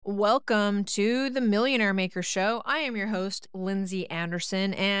Welcome to the Millionaire Maker Show. I am your host, Lindsay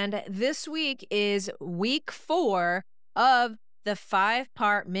Anderson, and this week is week 4 of the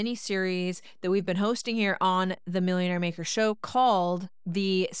 5-part mini-series that we've been hosting here on the Millionaire Maker Show called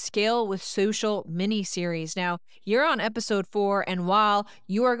the Scale with Social mini-series. Now, you're on episode 4, and while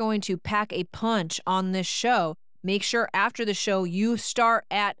you are going to pack a punch on this show, make sure after the show you start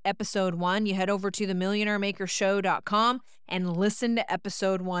at episode 1. You head over to themillionairemakershow.com and listen to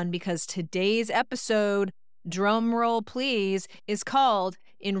episode 1 because today's episode, drum roll please, is called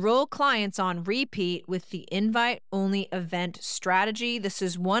Enroll Clients on Repeat with the Invite-Only Event Strategy. This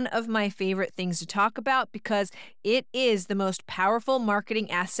is one of my favorite things to talk about because it is the most powerful marketing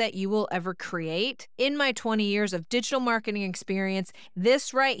asset you will ever create. In my 20 years of digital marketing experience,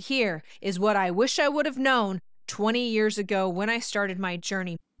 this right here is what I wish I would have known 20 years ago when I started my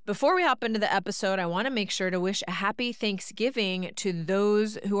journey. Before we hop into the episode, I want to make sure to wish a happy Thanksgiving to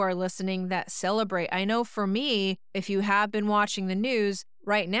those who are listening that celebrate. I know for me, if you have been watching the news,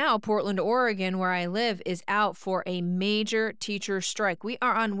 right now, Portland, Oregon, where I live, is out for a major teacher strike. We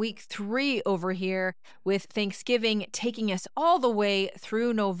are on week 3 over here with Thanksgiving taking us all the way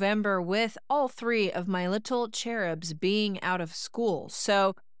through November with all 3 of my little cherubs being out of school.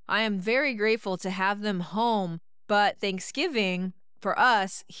 So I am very grateful to have them home, but Thanksgiving for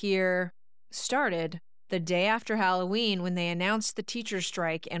us here started the day after Halloween when they announced the teacher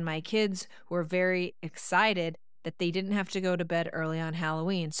strike, and my kids were very excited that they didn't have to go to bed early on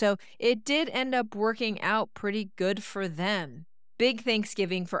Halloween. So it did end up working out pretty good for them. Big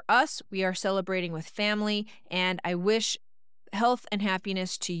Thanksgiving for us. We are celebrating with family, and I wish health and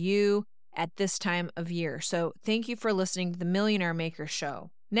happiness to you at this time of year. So thank you for listening to the Millionaire Maker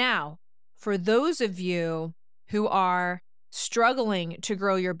Show. Now, for those of you who are struggling to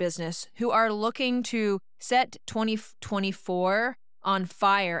grow your business, who are looking to set 2024 on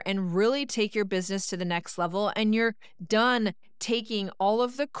fire and really take your business to the next level, and you're done taking all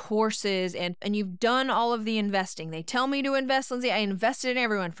of the courses and you've done all of the investing. They tell me to invest, Lindsay. I invested in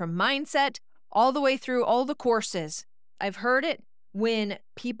everyone from mindset all the way through all the courses. I've heard it when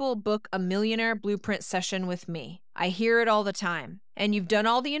people book a Millionaire Blueprint session with me. I hear it all the time. And you've done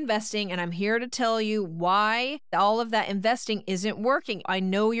all the investing, and I'm here to tell you why all of that investing isn't working. I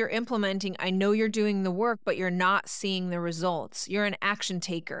know you're implementing, I know you're doing the work, but you're not seeing the results. You're an action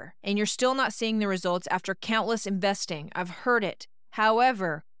taker, and you're still not seeing the results after countless investing. I've heard it.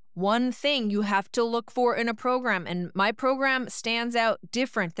 However, one thing you have to look for in a program, and my program stands out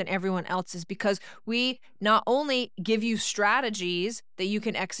different than everyone else's because we not only give you strategies that you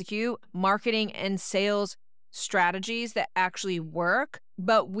can execute, marketing and sales strategies that actually work,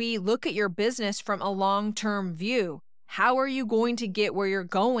 but we look at your business from a long-term view. How are you going to get where you're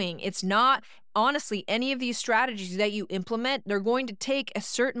going? It's not, honestly, any of these strategies that you implement, they're going to take a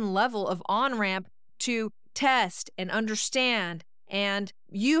certain level of on-ramp to test and understand. And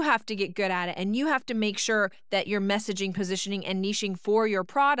you have to get good at it, and you have to make sure that your messaging, positioning, and niching for your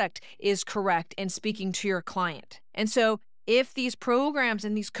product is correct and speaking to your client. And so if these programs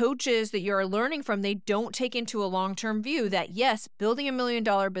and these coaches that you're learning from, they don't take into a long-term view that, yes, building $1 million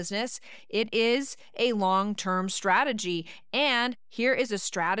business, it is a long-term strategy. And here is a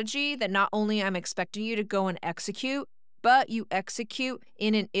strategy that not only I'm expecting you to go and execute, but you execute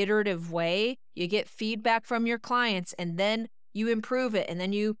in an iterative way. You get feedback from your clients, and then you improve it, and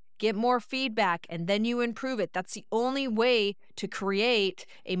then you get more feedback, and then you improve it. That's the only way to create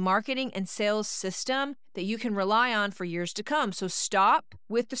a marketing and sales system that you can rely on for years to come. So stop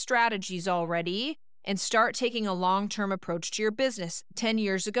with the strategies already and start taking a long-term approach to your business. 10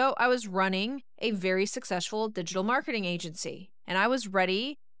 years ago, I was running a very successful digital marketing agency, and I was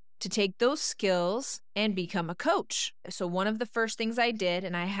ready to take those skills and become a coach. So one of the first things I did,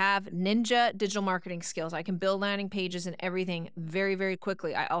 and I have ninja digital marketing skills. I can build landing pages and everything very, very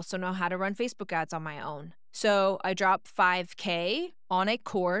quickly. I also know how to run Facebook ads on my own. So I dropped $5,000 on a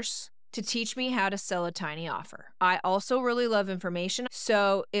course to teach me how to sell a tiny offer. I also really love information.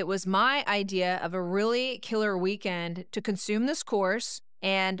 So it was my idea of a really killer weekend to consume this course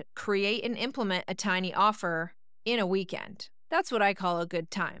and create and implement a tiny offer in a weekend. That's what I call a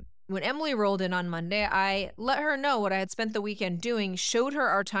good time. When Emily rolled in on Monday, I let her know what I had spent the weekend doing, showed her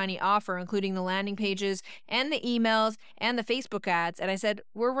our tiny offer, including the landing pages and the emails and the Facebook ads, and I said,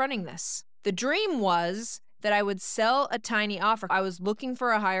 we're running this. The dream was that I would sell a tiny offer. I was looking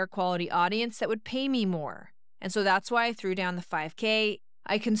for a higher quality audience that would pay me more. And so that's why I threw down the $5,000.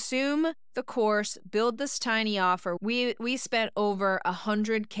 I consume the course, build this tiny offer. We spent over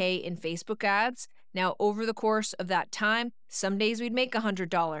 $100,000 in Facebook ads. Now, over the course of that time, some days we'd make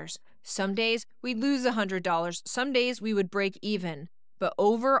 $100. Some days we'd lose $100. Some days we would break even. But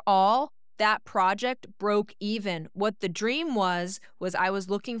overall, that project broke even. What the dream was I was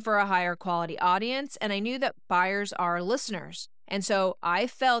looking for a higher quality audience, and I knew that buyers are listeners. And so I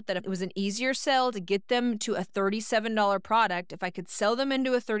felt that if it was an easier sell to get them to a $37 product, if I could sell them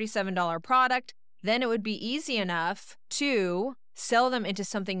into a $37 product, then it would be easy enough to sell them into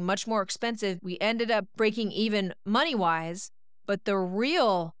something much more expensive. We ended up breaking even money-wise, but the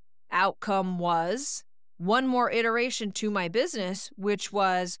real outcome was one more iteration to my business, which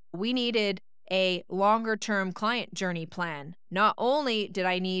was we needed a longer-term client journey plan. Not only did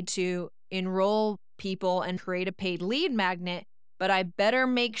I need to enroll people and create a paid lead magnet, but I better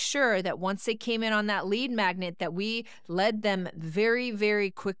make sure that once they came in on that lead magnet, that we led them very, very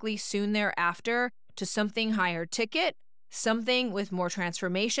quickly soon thereafter to something higher ticket, something with more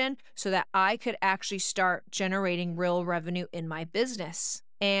transformation, so that I could actually start generating real revenue in my business.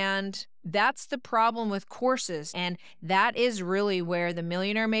 And that's the problem with courses. And that is really where the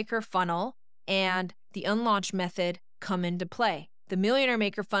Millionaire Maker funnel and the unlaunch method come into play. The Millionaire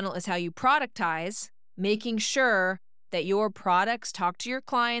Maker funnel is how you productize, making sure that your products talk to your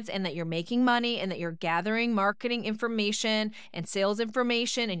clients and that you're making money and that you're gathering marketing information and sales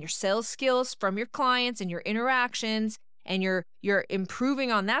information and your sales skills from your clients and your interactions, and you're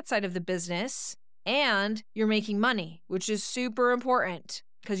improving on that side of the business, and you're making money, which is super important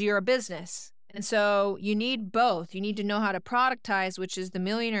because you're a business. And so you need both. You need to know how to productize, which is the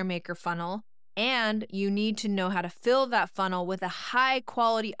Millionaire Maker funnel, and you need to know how to fill that funnel with a high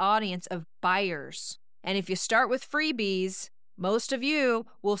quality audience of buyers. And if you start with freebies, most of you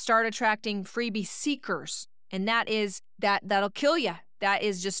will start attracting freebie seekers. And that'll kill you. That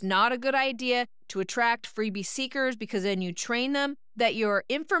is just not a good idea to attract freebie seekers, because then you train them that your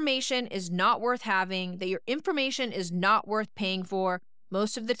information is not worth having, that your information is not worth paying for.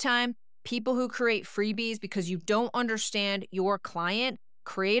 Most of the time, people who create freebies because you don't understand your client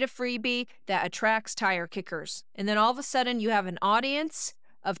create a freebie that attracts tire kickers. And then all of a sudden you have an audience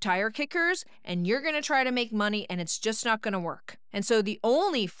of tire kickers and you're going to try to make money and it's just not going to work. And so the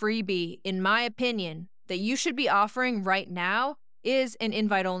only freebie, in my opinion, that you should be offering right now is an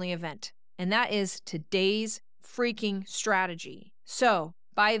invite-only event. And that is today's freaking strategy. So,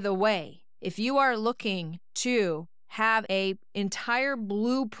 by the way, if you are looking to have an entire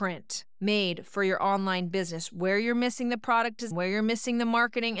blueprint made for your online business, where you're missing the product, where you're missing the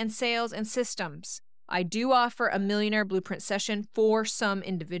marketing and sales and systems, I do offer a Millionaire Blueprint session for some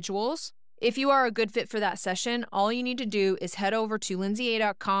individuals. If you are a good fit for that session, all you need to do is head over to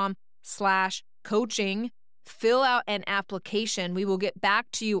lindsayaa.com/coaching, fill out an application. We will get back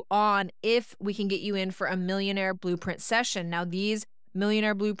to you on if we can get you in for a Millionaire Blueprint session. Now, these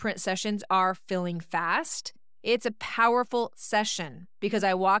Millionaire Blueprint sessions are filling fast. It's a powerful session because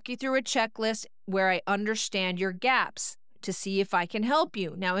I walk you through a checklist where I understand your gaps to see if I can help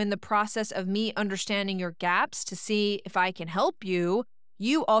you. Now, in the process of me understanding your gaps to see if I can help you,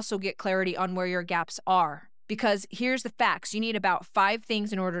 you also get clarity on where your gaps are. Because here's the facts. You need about 5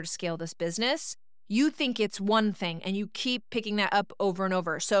 things in order to scale this business. You think it's one thing and you keep picking that up over and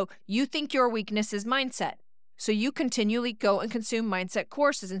over. So you think your weakness is mindset. So you continually go and consume mindset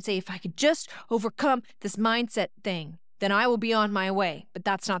courses and say, if I could just overcome this mindset thing, then I will be on my way. But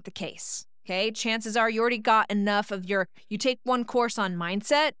that's not the case. Okay, chances are you already got enough of you take one course on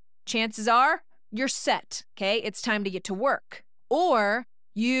mindset, chances are you're set. Okay, it's time to get to work. Or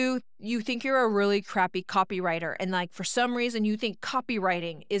you think you're a really crappy copywriter, and like for some reason you think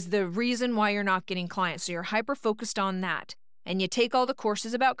copywriting is the reason why you're not getting clients. So you're hyper focused on that, and you take all the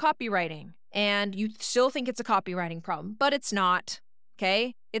courses about copywriting, and you still think it's a copywriting problem, but it's not.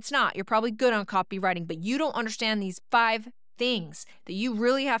 Okay, it's not. You're probably good on copywriting, but you don't understand these 5 things that you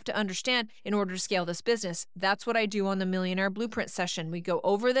really have to understand in order to scale this business. That's what I do on the Millionaire Blueprint session. We go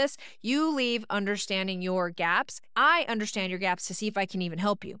over this. You leave understanding your gaps. I understand your gaps to see if I can even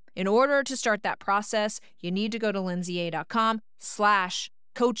help you. In order to start that process, you need to go to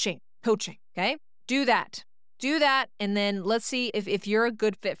lindsayaa.com/coaching. Okay? Do that. And then let's see if you're a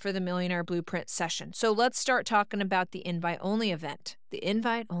good fit for the Millionaire Blueprint session. So let's start talking about the invite-only event. The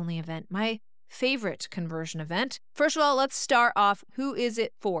invite-only event, my favorite conversion event. First of all, let's start off. Who is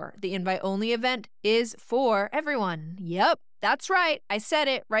it for? The invite-only event is for everyone. Yep, that's right. I said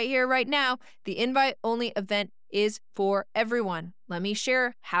it right here, right now. The invite-only event is for everyone. Let me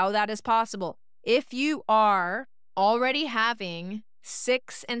share how that is possible. If you are already having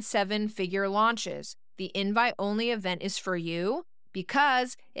 6- and 7-figure launches, the invite-only event is for you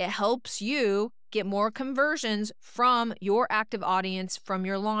because it helps you get more conversions from your active audience from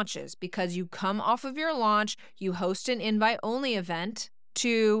your launches, because you come off of your launch, you host an invite-only event,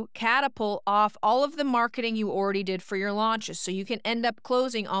 to catapult off all of the marketing you already did for your launches. So you can end up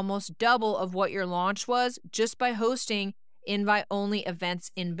closing almost double of what your launch was just by hosting invite-only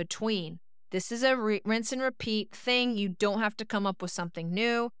events in between. This is a rinse and repeat thing. You don't have to come up with something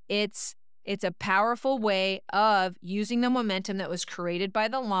new. It's a powerful way of using the momentum that was created by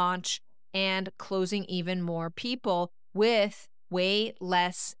the launch and closing even more people with way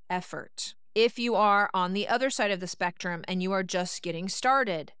less effort. If you are on the other side of the spectrum and you are just getting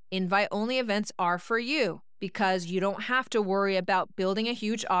started, invite-only events are for you because you don't have to worry about building a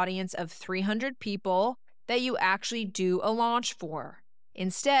huge audience of 300 people that you actually do a launch for.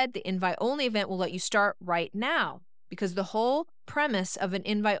 Instead, the invite-only event will let you start right now because the whole premise of an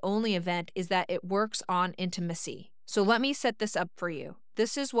invite-only event is that it works on intimacy. So let me set this up for you.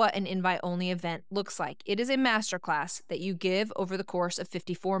 This is what an invite-only event looks like. It is a masterclass that you give over the course of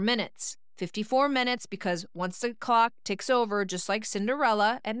 54 minutes. 54 minutes because once the clock ticks over, just like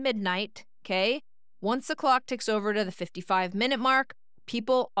Cinderella at midnight, okay? Once the clock ticks over to the 55-minute mark,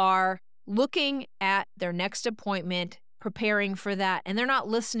 people are looking at their next appointment, preparing for that, and they're not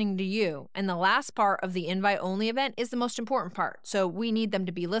listening to you. And the last part of the invite-only event is the most important part, so we need them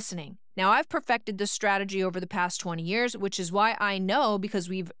to be listening. Now, I've perfected this strategy over the past 20 years, which is why I know because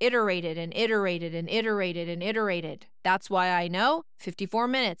we've iterated and iterated and iterated and iterated. That's why I know 54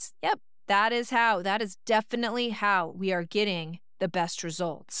 minutes. Yep. That is definitely how we are getting the best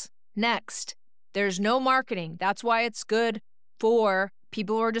results. Next, there's no marketing. That's why it's good for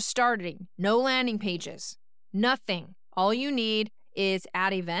people who are just starting. No landing pages, nothing. All you need is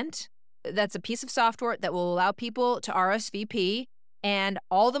Add Event. That's a piece of software that will allow people to RSVP, and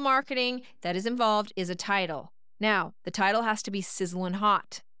all the marketing that is involved is a title. Now, the title has to be sizzling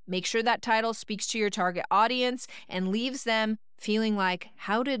hot. Make sure that title speaks to your target audience and leaves them feeling like,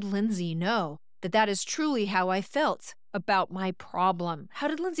 how did Lindsay know that is truly how I felt about my problem? How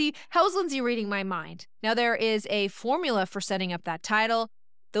is Lindsay reading my mind? Now, there is a formula for setting up that title.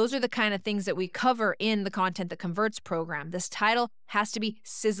 Those are the kind of things that we cover in the Content That Converts program. This title has to be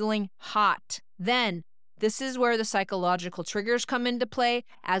sizzling hot. Then, this is where the psychological triggers come into play,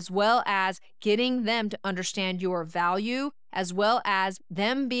 as well as getting them to understand your value, as well as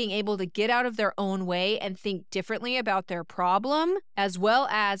them being able to get out of their own way and think differently about their problem, as well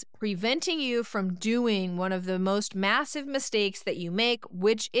as preventing you from doing one of the most massive mistakes that you make,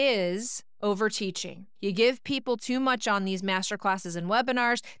 which is overteaching. You give people too much on these masterclasses and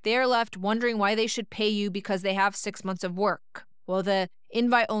webinars, they are left wondering why they should pay you because they have 6 months of work. Well, the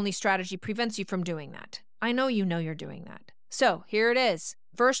invite-only strategy prevents you from doing that. I know you're doing that. So here it is.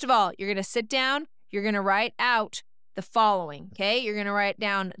 First of all, you're going to sit down, you're going to write out the following, okay? You're going to write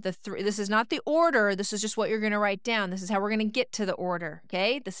down the three. This is not the order. This is just what you're going to write down. This is how we're going to get to the order,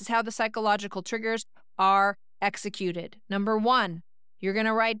 okay? This is how the psychological triggers are executed. Number 1, you're going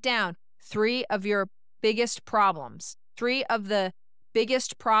to write down 3 of your biggest problems, 3 of the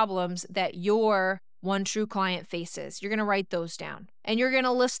biggest problems that your one true client faces. You're going to write those down, and you're going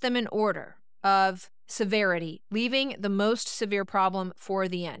to list them in order of severity, leaving the most severe problem for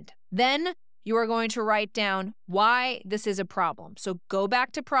the end. Then you are going to write down why this is a problem. So go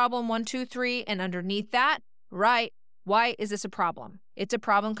back to problem 1, 2, 3, and underneath that, write, why is this a problem? It's a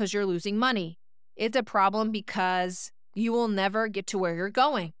problem because you're losing money. It's a problem because you will never get to where you're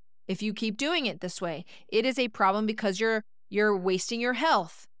going if you keep doing it this way. It is a problem because you're wasting your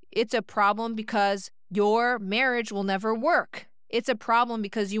health. It's a problem because your marriage will never work. It's a problem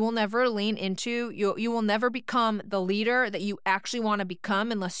because you will never lean into, you will never become the leader that you actually want to become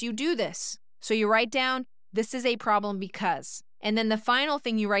unless you do this. So you write down, this is a problem because. And then the final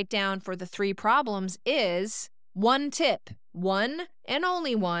thing you write down for the 3 problems is 1 tip. 1 and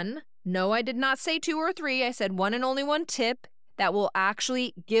only 1. No, I did not say 2 or 3. I said 1 and only 1 tip that will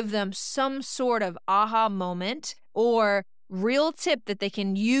actually give them some sort of aha moment or real tip that they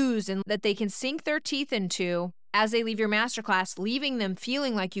can use and that they can sink their teeth into as they leave your masterclass, leaving them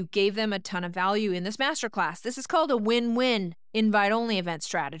feeling like you gave them a ton of value in this masterclass. This is called a win-win invite-only event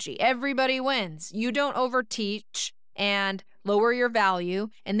strategy. Everybody wins. You don't overteach and lower your value,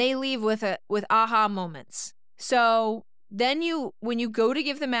 and they leave with aha moments. So then when you go to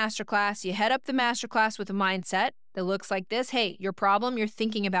give the masterclass, you head up the masterclass with a mindset that looks like this. Hey, your problem, you're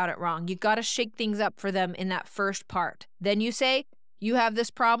thinking about it wrong. You got to shake things up for them in that first part. Then you say, you have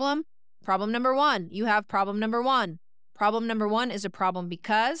this problem. Problem number 1, you have problem number 1. Problem number 1 is a problem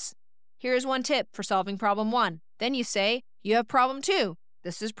because here's 1 tip for solving problem 1. Then you say, you have problem 2.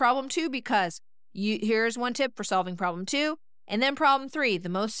 This is problem 2 because here's 1 tip for solving problem 2. And then problem 3, the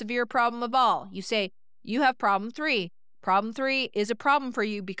most severe problem of all. You say, you have problem 3. Problem 3 is a problem for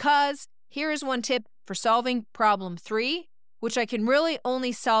you because here is 1 tip for solving problem 3. which I can really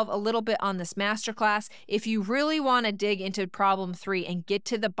only solve a little bit on this masterclass. If you really want to dig into problem 3 and get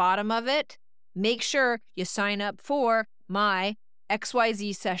to the bottom of it, make sure you sign up for my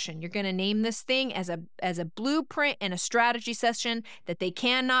XYZ session. You're going to name this thing as a blueprint and a strategy session that they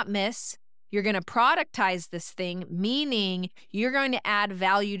cannot miss. You're going to productize this thing, meaning you're going to add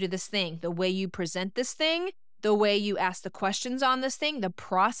value to this thing. The way you present this thing, the way you ask the questions on this thing, the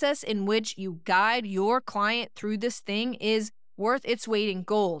process in which you guide your client through this thing is worth its weight in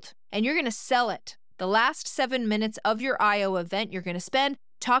gold. And you're going to sell it. The last 7 minutes of your IO event, you're going to spend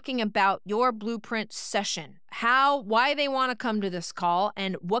talking about your blueprint session, why they want to come to this call,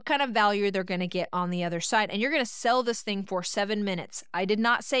 and what kind of value they're going to get on the other side. And you're going to sell this thing for 7 minutes. I did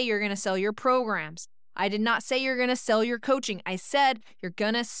not say you're going to sell your programs. I did not say you're going to sell your coaching. I said you're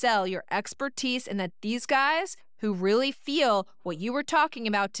going to sell your expertise, and that these guys who really feel what you were talking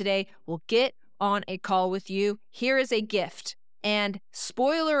about today will get on a call with you. Here is a gift. And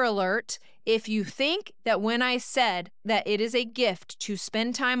spoiler alert, if you think that when I said that it is a gift to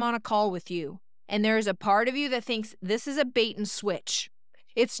spend time on a call with you, and there is a part of you that thinks this is a bait and switch,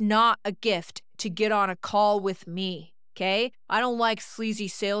 it's not a gift to get on a call with me, okay? I don't like sleazy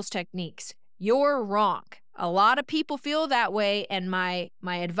sales techniques. You're wrong. A lot of people feel that way, and my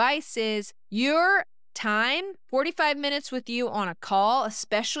advice is your time, 45 minutes with you on a call,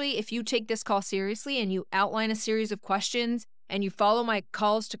 especially if you take this call seriously and you outline a series of questions and you follow my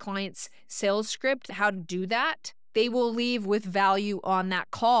calls to clients sales script, how to do that, they will leave with value on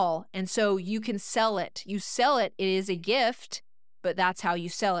that call. And so you can sell it. You sell it. It is a gift, but that's how you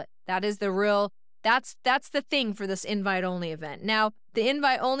sell it. That is the real, that's the thing for this invite-only event. Now, the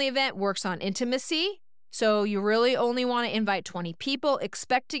invite-only event works on intimacy. So you really only want to invite 20 people.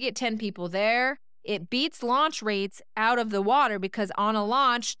 Expect to get 10 people there. It beats launch rates out of the water because on a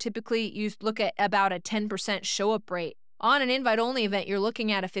launch, typically you look at about a 10% show-up rate. On an invite-only event, you're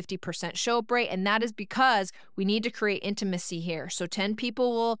looking at a 50% show-up rate, and that is because we need to create intimacy here. So 20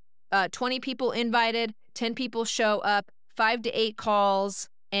 people invited, 10 people show up, 5 to 8 calls,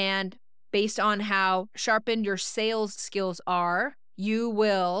 and based on how sharpened your sales skills are, you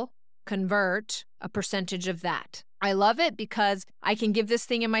will convert a percentage of that. I love it because I can give this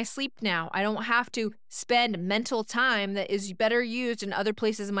thing in my sleep now. I don't have to spend mental time that is better used in other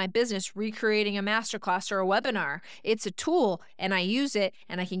places in my business recreating a masterclass or a webinar. It's a tool and I use it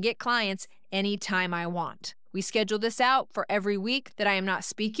and I can get clients anytime I want. We schedule this out for every week that I am not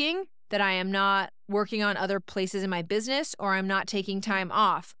speaking, that I am not working on other places in my business, or I'm not taking time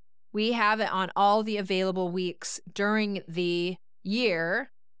off. We have it on all the available weeks during the year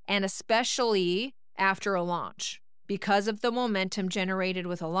and especially after a launch. Because of the momentum generated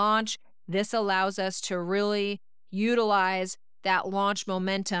with a launch, this allows us to really utilize that launch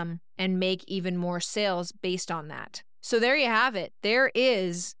momentum and make even more sales based on that. So there you have it. There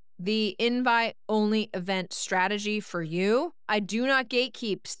is the invite-only event strategy for you. I do not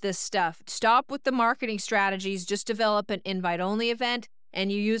gatekeep this stuff. Stop with the marketing strategies. Just develop an invite-only event and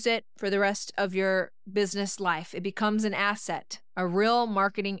you use it for the rest of your business life. It becomes an asset, a real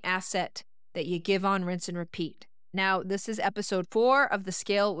marketing asset that you give on, rinse, and repeat. Now, this is episode 4 of the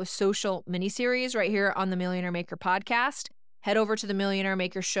Scale with Social miniseries right here on the Millionaire Maker podcast. Head over to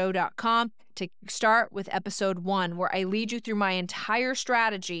themillionairemakershow.com to start with episode 1, where I lead you through my entire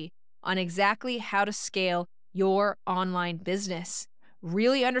strategy on exactly how to scale your online business.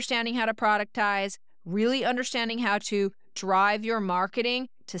 Really understanding how to productize, really understanding how to drive your marketing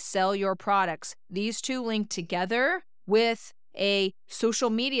to sell your products. These two link together with a social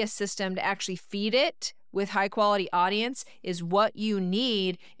media system to actually feed it with high quality audience is what you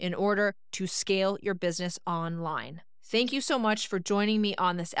need in order to scale your business online. Thank you so much for joining me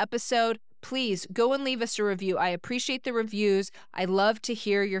on this episode. Please go and leave us a review. I appreciate the reviews. I love to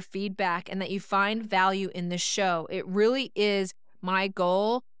hear your feedback and that you find value in this show. It really is my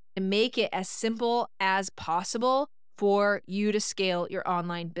goal to make it as simple as possible for you to scale your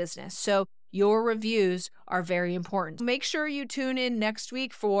online business. So your reviews are very important. Make sure you tune in next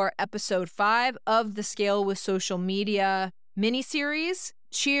week for episode 5 of the Scale with Social Media mini-series.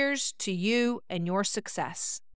 Cheers to you and your success.